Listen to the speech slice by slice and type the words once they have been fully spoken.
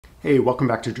Hey, welcome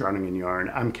back to Drowning in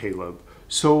Yarn. I'm Caleb.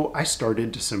 So I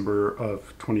started December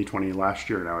of 2020, last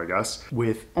year now I guess,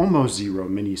 with almost 0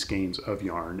 mini skeins of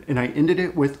yarn, and I ended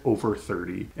it with over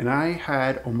 30. And I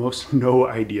had almost no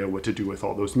idea what to do with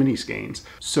all those mini skeins.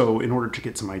 So in order to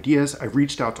get some ideas, I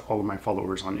reached out to all of my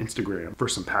followers on Instagram for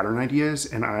some pattern ideas,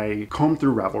 and I combed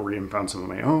through Ravelry and found some of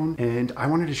my own, and I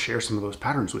wanted to share some of those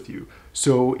patterns with you.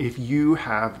 So if you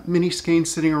have mini skeins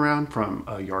sitting around from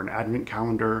a yarn advent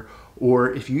calendar,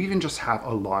 or if you even just have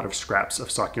a lot of scraps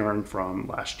of sock yarn from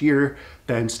last year,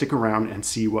 then stick around and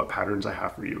see what patterns I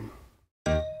have for you.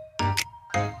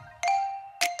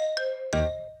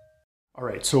 All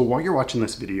right, so while you're watching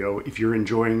this video, if you're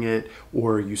enjoying it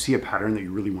or you see a pattern that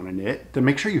you really want to knit, then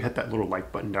make sure you hit that little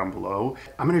like button down below.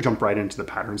 I'm going to jump right into the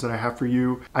patterns that I have for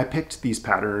you. I picked these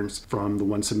patterns from the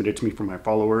ones submitted to me from my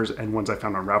followers and ones I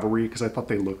found on Ravelry because I thought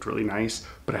they looked really nice,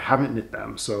 but I haven't knit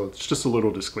them, so it's just a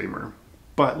little disclaimer.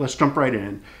 But let's jump right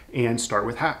in and start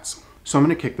with hats. So I'm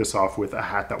going to kick this off with a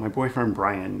hat that my boyfriend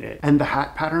Brian knit. And the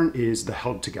hat pattern is the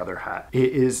held together hat.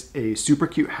 It is a super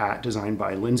cute hat designed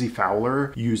by Lindsay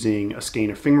Fowler using a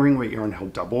skein of fingering weight yarn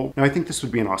held double. Now I think this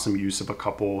would be an awesome use of a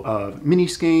couple of mini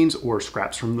skeins or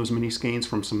scraps from those mini skeins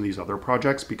from some of these other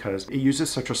projects because it uses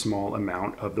such a small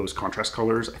amount of those contrast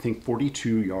colors. I think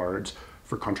 42 yards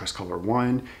for contrast color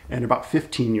 1 and about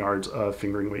 15 yards of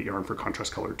fingering weight yarn for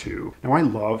contrast color 2. Now I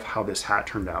love how this hat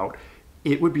turned out.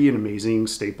 It would be an amazing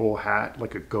staple hat,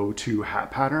 like a go-to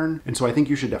hat pattern. And so I think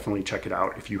you should definitely check it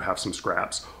out if you have some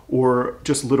scraps or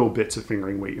just little bits of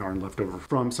fingering weight yarn left over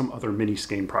from some other mini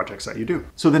skein projects that you do.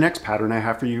 So the next pattern I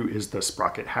have for you is the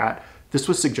sprocket hat. This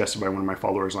was suggested by one of my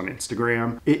followers on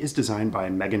Instagram. It is designed by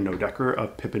Megan Nodecker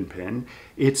of Pip and Pin.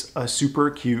 It's a super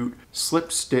cute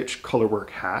slip stitch colorwork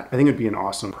hat. I think it'd be an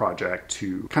awesome project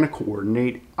to kind of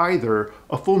coordinate either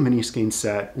a full mini skein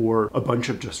set or a bunch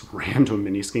of just random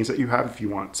mini skeins that you have if you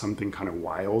want something kind of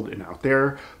wild and out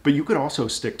there. But you could also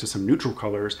stick to some neutral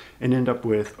colors and end up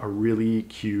with a really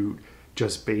cute,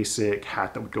 just basic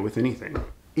hat that would go with anything.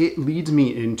 It leads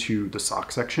me into the sock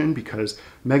section because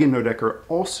Megan Nodecker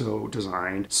also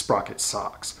designed sprocket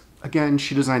socks. Again,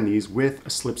 she designed these with a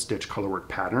slip stitch colorwork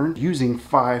pattern using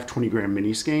 5 20-gram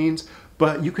mini skeins,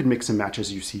 but you could mix and match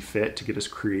as you see fit to get as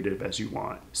creative as you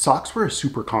want. Socks were a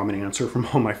super common answer from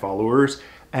all my followers,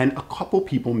 and a couple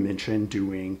people mentioned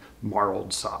doing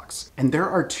marled socks. And there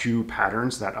are 2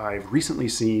 patterns that I've recently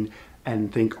seen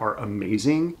and think are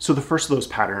amazing. So the first of those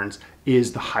patterns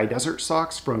is the high desert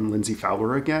socks from Lindsay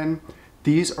Fowler again.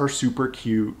 These are super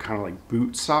cute, kind of like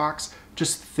boot socks,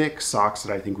 just thick socks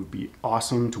that I think would be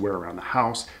awesome to wear around the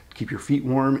house, to keep your feet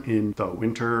warm in the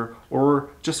winter, or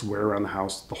just wear around the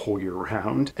house the whole year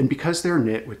round. And because they're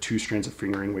knit with 2 strands of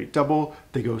fingering weight double,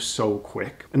 they go so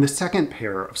quick. And the second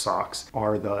pair of socks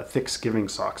are the thick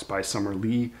skiving socks by Summer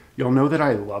Lee. You'll know that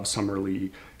I love Summer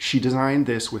Lee. She designed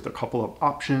this with a couple of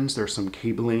options. There's some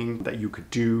cabling that you could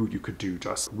do. You could do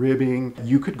just ribbing.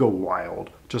 You could go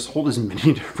wild. Just hold as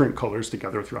many different colors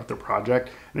together throughout the project,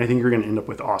 and I think you're going to end up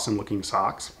with awesome looking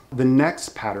socks. The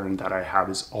next pattern that I have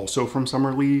is also from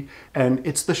Summer Lee, and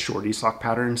it's the shorty sock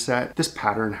pattern set. This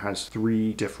pattern has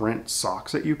 3 different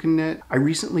socks that you can knit. I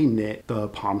recently knit the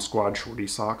Palm Squad shorty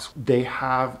socks. They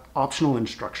have optional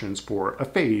instructions for a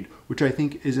fade, which I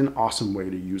think is an awesome way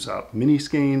to use up mini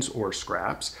skeins or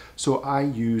scraps. So I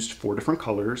used 4 different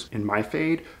colors in my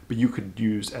fade, but you could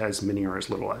use as many or as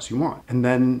little as you want. And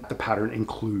then the pattern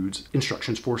includes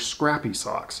instructions for scrappy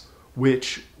socks,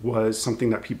 which was something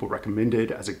that people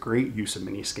recommended as a great use of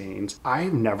mini skeins.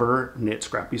 I've never knit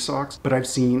scrappy socks, but I've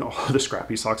seen all the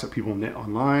scrappy socks that people knit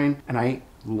online, and I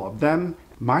love them.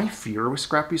 My fear with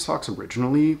scrappy socks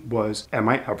originally was, am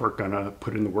I ever gonna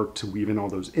put in the work to weave in all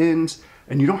those ends?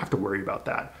 And you don't have to worry about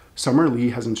that. Summer Lee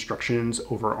has instructions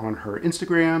over on her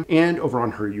Instagram and over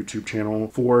on her YouTube channel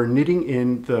for knitting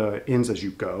in the ends as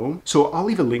you go. So I'll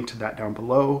leave a link to that down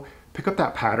below. Pick up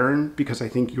that pattern because I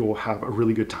think you'll have a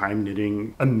really good time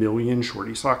knitting a million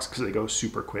shorty socks because they go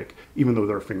super quick, even though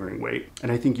they're fingering weight.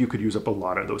 And I think you could use up a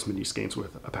lot of those mini skeins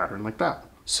with a pattern like that.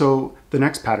 So the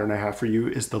next pattern I have for you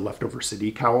is the Leftover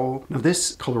City Cowl. Now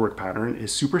this colorwork pattern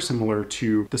is super similar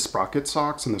to the sprocket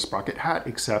socks and the sprocket hat,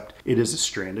 except it is a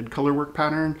stranded colorwork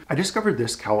pattern. I discovered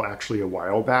this cowl actually a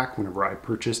while back whenever I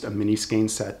purchased a mini skein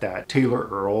set that Taylor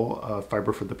Earl of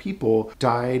Fiber for the People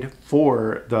dyed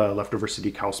for the Leftover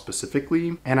City Cowl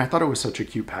specifically. And I thought it was such a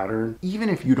cute pattern. Even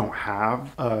if you don't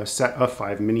have a set of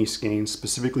 5 mini skeins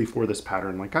specifically for this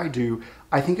pattern like I do,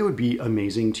 I think it would be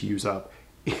amazing to use up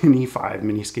any 5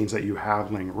 mini skeins that you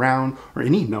have laying around, or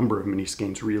any number of mini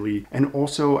skeins really. And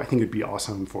also I think it'd be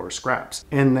awesome for scraps.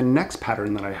 And the next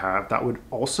pattern that I have that would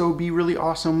also be really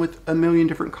awesome with a million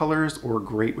different colors, or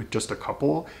great with just a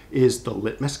couple, is the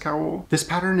Litmus Cowl. This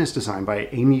pattern is designed by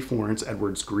Amy Florence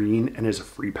Edwards Green and is a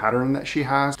free pattern that she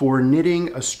has for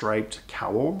knitting a striped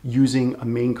cowl using a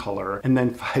main color and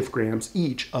then 5 grams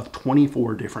each of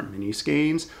 24 different mini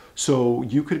skeins. So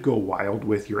you could go wild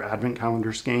with your advent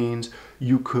calendar skeins.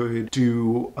 You could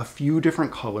do a few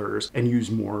different colors and use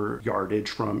more yardage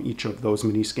from each of those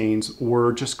mini skeins,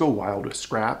 or just go wild with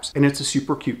scraps. And it's a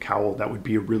super cute cowl that would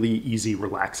be a really easy,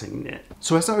 relaxing knit.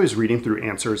 So as I was reading through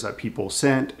answers that people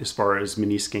sent as far as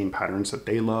mini skein patterns that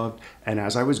they loved, and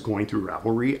as I was going through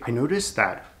Ravelry, I noticed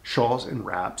that shawls and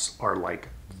wraps are like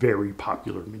very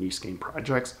popular mini skein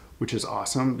projects, which is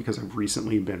awesome because I've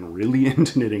recently been really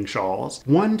into knitting shawls.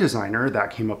 One designer that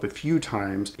came up a few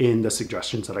times in the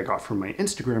suggestions that I got from my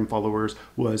Instagram followers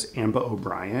was Amba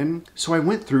O'Brien. So I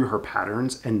went through her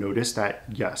patterns and noticed that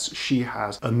yes, she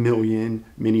has a million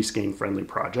mini skein friendly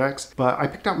projects, but I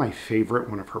picked out my favorite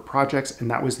one of her projects, and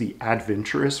that was the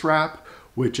Adventurous Wrap,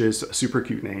 which is a super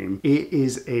cute name. It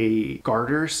is a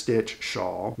garter stitch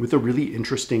shawl with a really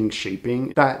interesting shaping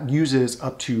that uses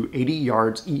up to 80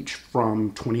 yards each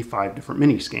from 25 different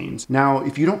mini skeins. Now,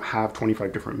 if you don't have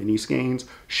 25 different mini skeins,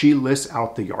 she lists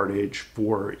out the yardage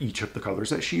for each of the colors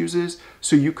that she uses,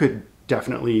 so you could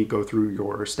definitely go through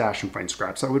your stash and find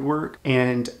scraps that would work.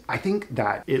 And I think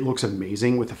that it looks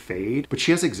amazing with a fade, but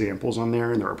she has examples on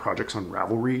there, and there are projects on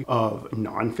Ravelry of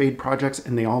non-fade projects,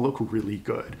 and they all look really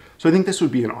good. So I think this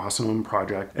would be an awesome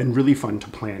project and really fun to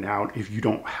plan out if you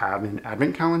don't have an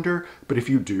advent calendar, but if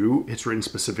you do, it's written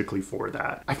specifically for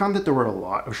that. I found that there were a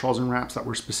lot of shawls and wraps that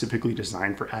were specifically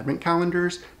designed for advent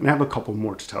calendars, and I have a couple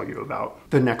more to tell you about.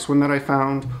 The next one that I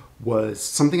found was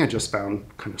something I just found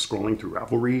kind of scrolling through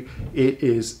Ravelry. It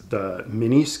is the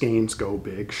Mini Skeins Go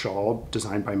Big shawl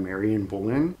designed by Marion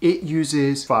Bullen. It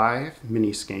uses 5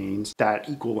 mini skeins that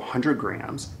equal 100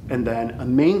 grams and then a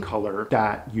main color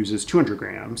that uses 200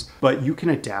 grams, but you can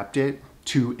adapt it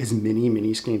to as many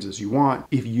mini skeins as you want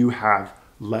if you have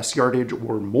less yardage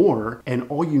or more, and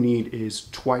all you need is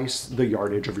twice the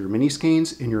yardage of your mini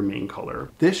skeins in your main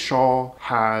color. This shawl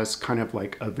has kind of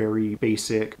like a very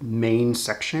basic main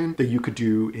section that you could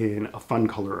do in a fun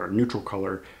color or a neutral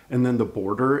color, and then the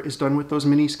border is done with those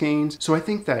mini skeins. So I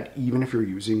think that even if you're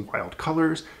using wild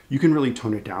colors, you can really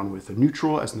tone it down with a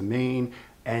neutral as the main,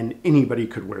 and anybody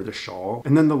could wear the shawl.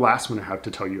 And then the last one I have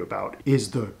to tell you about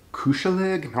is the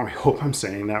Kuschelig. Now I hope I'm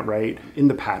saying that right. In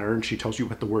the pattern, she tells you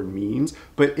what the word means,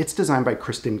 but it's designed by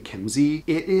Kristen Kimsey.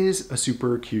 It is a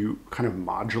super cute kind of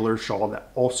modular shawl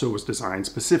that also was designed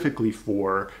specifically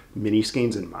for mini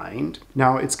skeins in mind.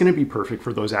 Now it's gonna be perfect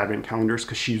for those advent calendars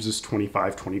because she uses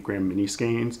 25 20-gram mini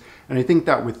skeins. And I think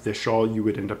that with this shawl, you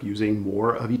would end up using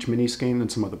more of each mini skein than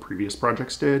some of the previous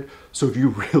projects did. So if you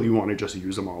really wanna just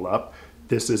use them all up,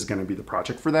 this is going to be the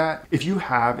project for that. If you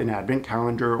have an advent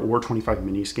calendar or 25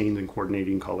 mini skeins in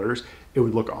coordinating colors, it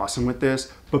would look awesome with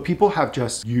this, but people have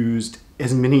just used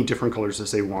as many different colors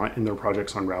as they want in their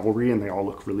projects on Ravelry, and they all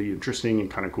look really interesting and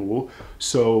kind of cool.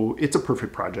 So it's a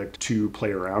perfect project to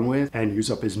play around with and use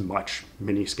up as much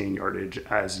mini skein yardage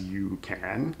as you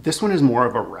can. This one is more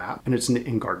of a wrap, and it's knit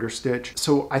in garter stitch.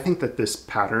 So I think that this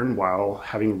pattern, while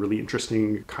having a really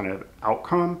interesting kind of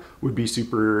outcome, would be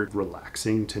super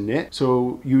relaxing to knit.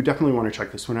 So you definitely want to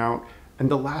check this one out. And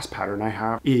the last pattern I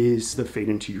have is the Fade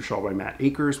Into You shawl by Matt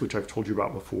Akers, which I've told you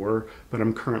about before, but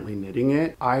I'm currently knitting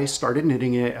it. I started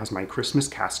knitting it as my Christmas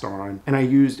cast on, and I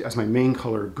used as my main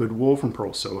color Good Wool from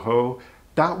Pearl Soho.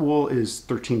 That wool is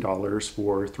 $13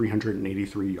 for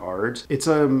 383 yards. It's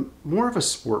more of a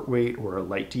sport weight or a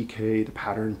light DK. The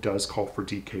pattern does call for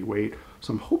DK weight,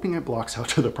 so I'm hoping it blocks out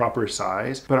to the proper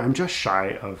size, but I'm just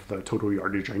shy of the total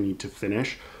yardage I need to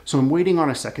finish. So I'm waiting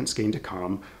on a second skein to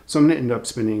come. So I'm gonna end up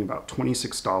spending about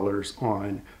 $26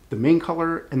 on the main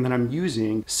color, and then I'm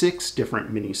using 6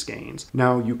 different mini skeins.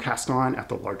 Now you cast on at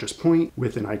the largest point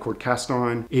with an I-cord cast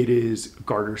on. It is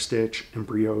garter stitch and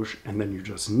brioche, and then you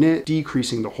just knit,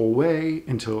 decreasing the whole way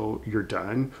until you're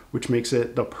done, which makes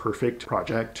it the perfect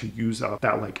project to use up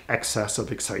that like excess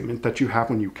of excitement that you have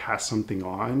when you cast something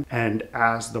on. And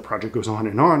as the project goes on,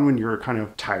 when you're kind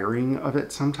of tiring of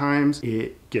it sometimes,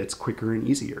 it gets quicker and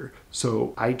easier.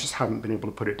 So I just haven't been able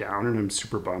to put it down, and I'm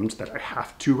super bummed that I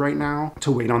have to right now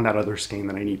to wait on that other skein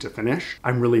that I need to finish.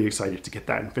 I'm really excited to get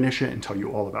that and finish it and tell you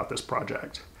all about this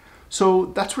project. So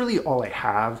that's really all I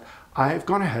have. I've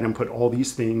gone ahead and put all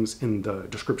these things in the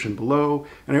description below,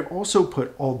 and I also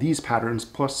put all these patterns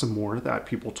plus some more that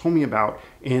people told me about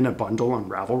in a bundle on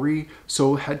Ravelry.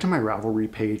 So head to my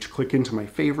Ravelry page, click into my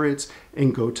favorites,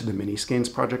 and go to the mini Skeins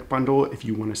project bundle if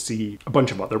you want to see a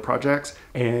bunch of other projects,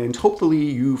 and hopefully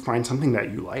you find something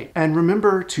that you like. And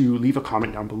remember to leave a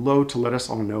comment down below to let us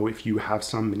all know if you have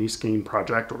some mini Skein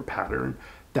project or pattern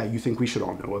that you think we should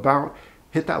all know about.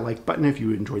 Hit that like button if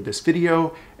you enjoyed this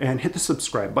video, and hit the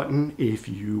subscribe button if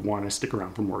you want to stick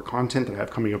around for more content that I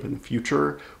have coming up in the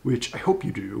future, which I hope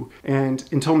you do. And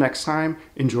until next time,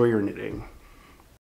 enjoy your knitting.